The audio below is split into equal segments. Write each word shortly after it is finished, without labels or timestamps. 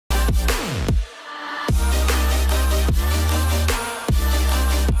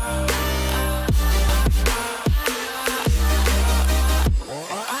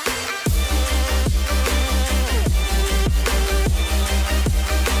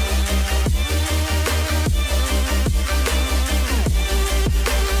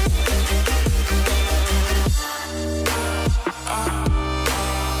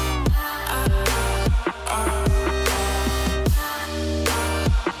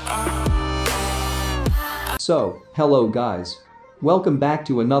So, hello guys. Welcome back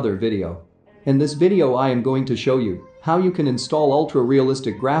to another video. In this video I am going to show you how you can install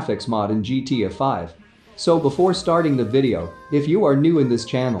ultra-realistic graphics mod in GTA 5. So before starting the video, if you are new in this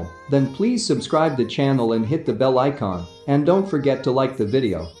channel, then please subscribe the channel and hit the bell icon, and don't forget to like the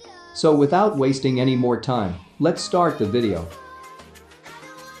video. So without wasting any more time, let's start the video.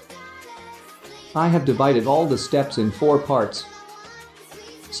 I have divided all the steps in 4 parts.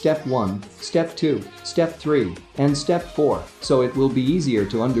 Step 1, Step 2, Step 3, and Step 4, so it will be easier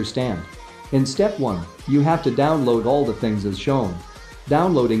to understand. In Step 1, you have to download all the things as shown.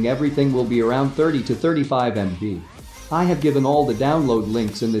 Downloading everything will be around 30 to 35 MB. I have given all the download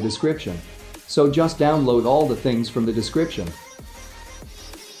links in the description. So just download all the things from the description.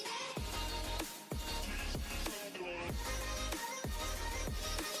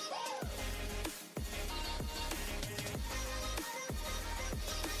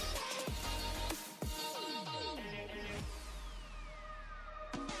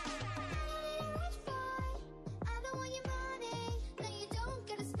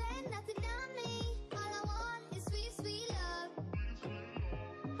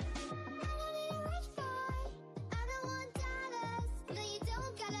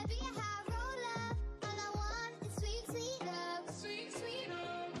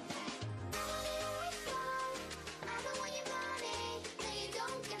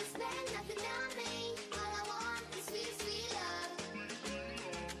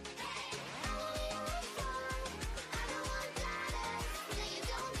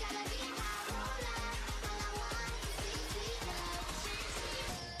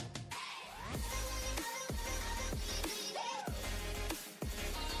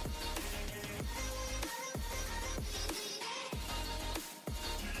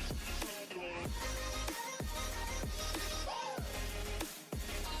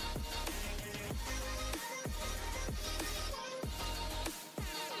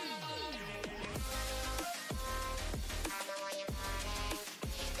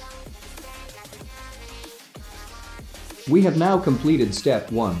 We have now completed Step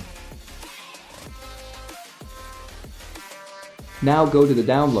 1. Now go to the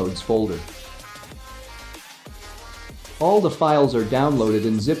Downloads folder. All the files are downloaded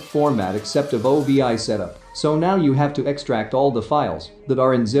in zip format except of OVI setup, so now you have to extract all the files that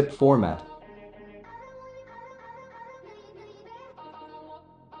are in zip format.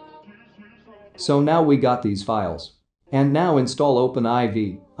 So now we got these files. And now install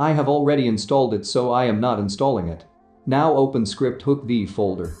OpenIV. I have already installed it, so I am not installing it. Now open Script Hook V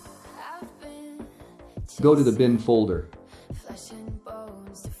folder. Go to the bin folder.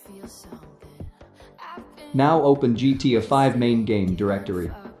 Now open GTA 5 main game directory.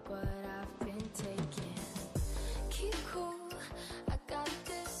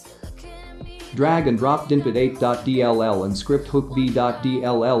 Drag and drop dinput8.dll and script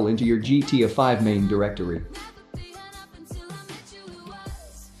hookv.dll into your GTA 5 main directory.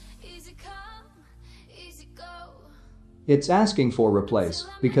 It's asking for replace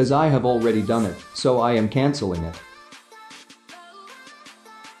because I have already done it, so I am cancelling it.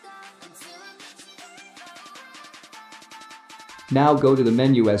 Now go to the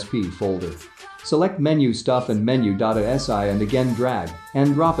Menyoo SP folder. Select Menyoo stuff and Menyoo.si and again drag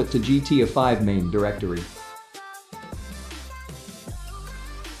and drop it to GTA 5 main directory.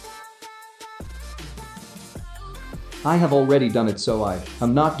 I have already done it, so I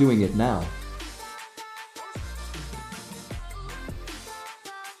am not doing it now.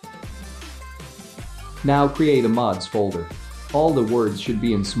 Now create a mods folder. All the words should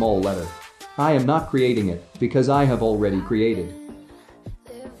be in small letter. I am not creating it because I have already created.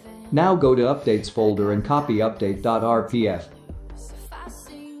 Now go to Updates folder and copy update.rpf.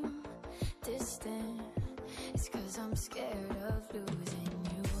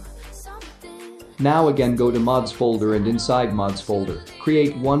 Now again go to Mods folder and inside Mods folder,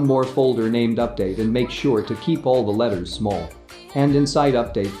 create one more folder named Update and make sure to keep all the letters small. And inside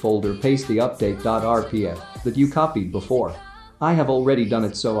Update folder paste the update.rpf that you copied before. I have already done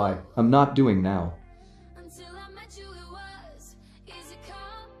it, so I am not doing now.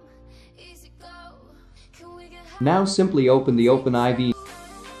 Now simply open the OpenIV.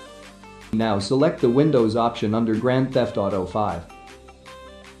 Now select the Windows option under Grand Theft Auto 5.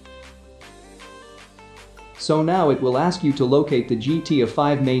 So now it will ask you to locate the GTA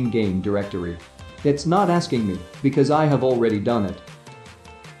 5 main game directory. It's not asking me because I have already done it.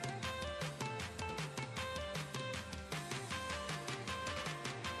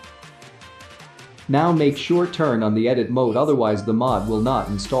 Now make sure turn on the edit mode, otherwise the mod will not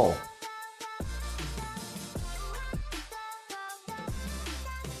install.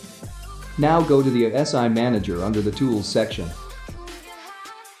 Now go to the SI Manager under the Tools section.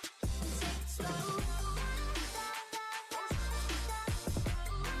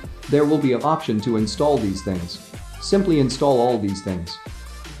 There will be an option to install these things. Simply install all these things.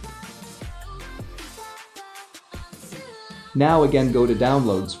 Now again go to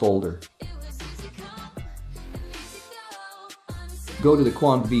Downloads folder. Go to the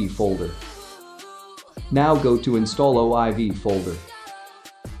QuantV folder. Now go to Install OIV folder.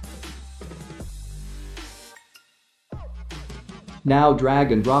 Now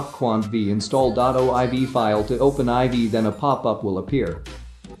drag and drop QuantV install.oiv file to open IV, then a pop-up will appear.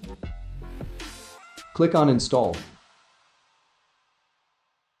 Click on Install.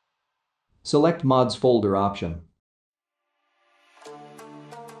 Select Mods folder option.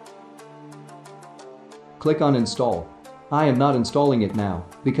 Click on Install. I am not installing it now,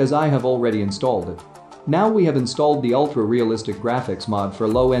 because I have already installed it. Now we have installed the ultra-realistic graphics mod for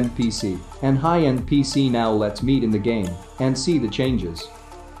low-end PC and high-end PC. Now let's meet in the game and see the changes.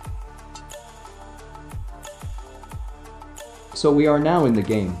 So we are now in the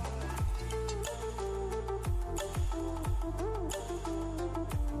game.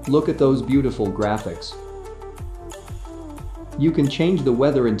 Look at those beautiful graphics. You can change the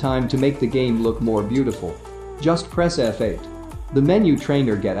weather and time to make the game look more beautiful. Just press F8. The Menyoo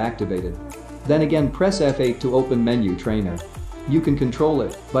Trainer get activated. Then again press F8 to open Menyoo Trainer. You can control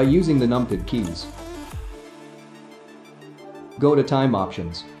it by using the numpad keys. Go to Time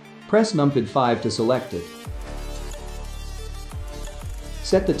options. Press numpad 5 to select it.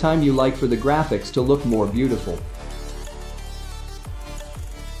 Set the time you like for the graphics to look more beautiful.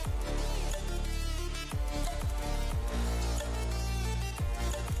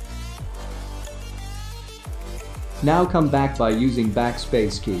 Now come back by using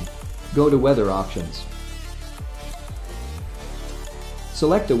backspace key. Go to Weather options.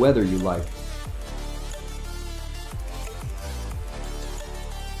 Select the weather you like.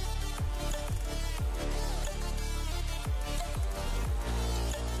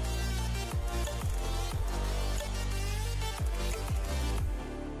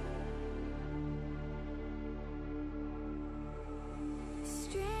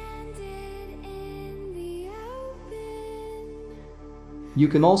 You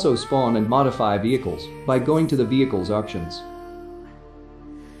can also spawn and modify vehicles by going to the Vehicles options.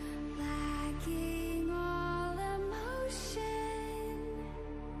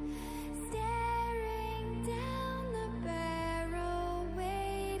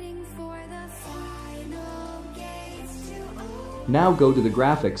 Now go to the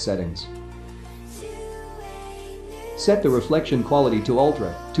graphics settings. Set the reflection quality to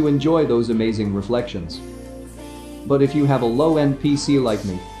Ultra to enjoy those amazing reflections. But if you have a low-end PC like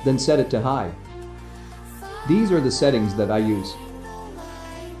me, then set it to high. These are the settings that I use.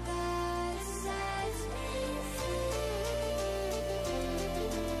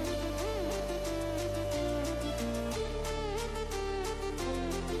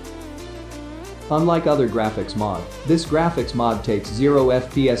 Unlike other graphics mod, this graphics mod takes 0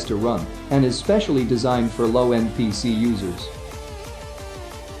 FPS to run and is specially designed for low-end PC users.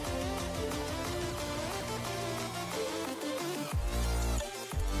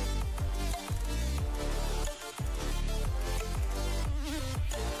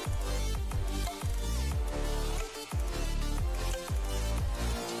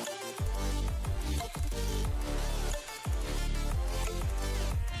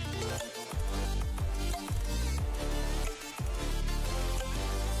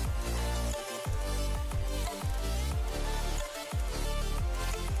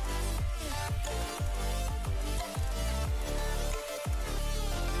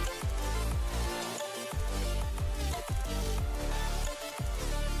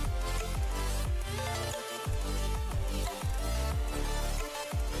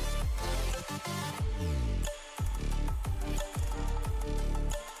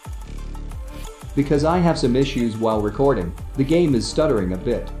 Because I have some issues while recording, the game is stuttering a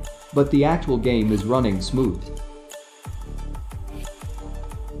bit. But the actual game is running smooth.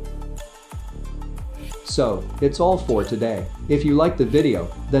 So, it's all for today. If you liked the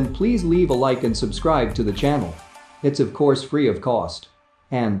video, then please leave a like and subscribe to the channel. It's of course free of cost.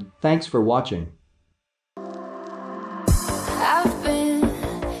 And, thanks for watching. I've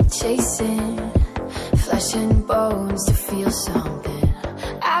been chasing flesh and bones to feel something.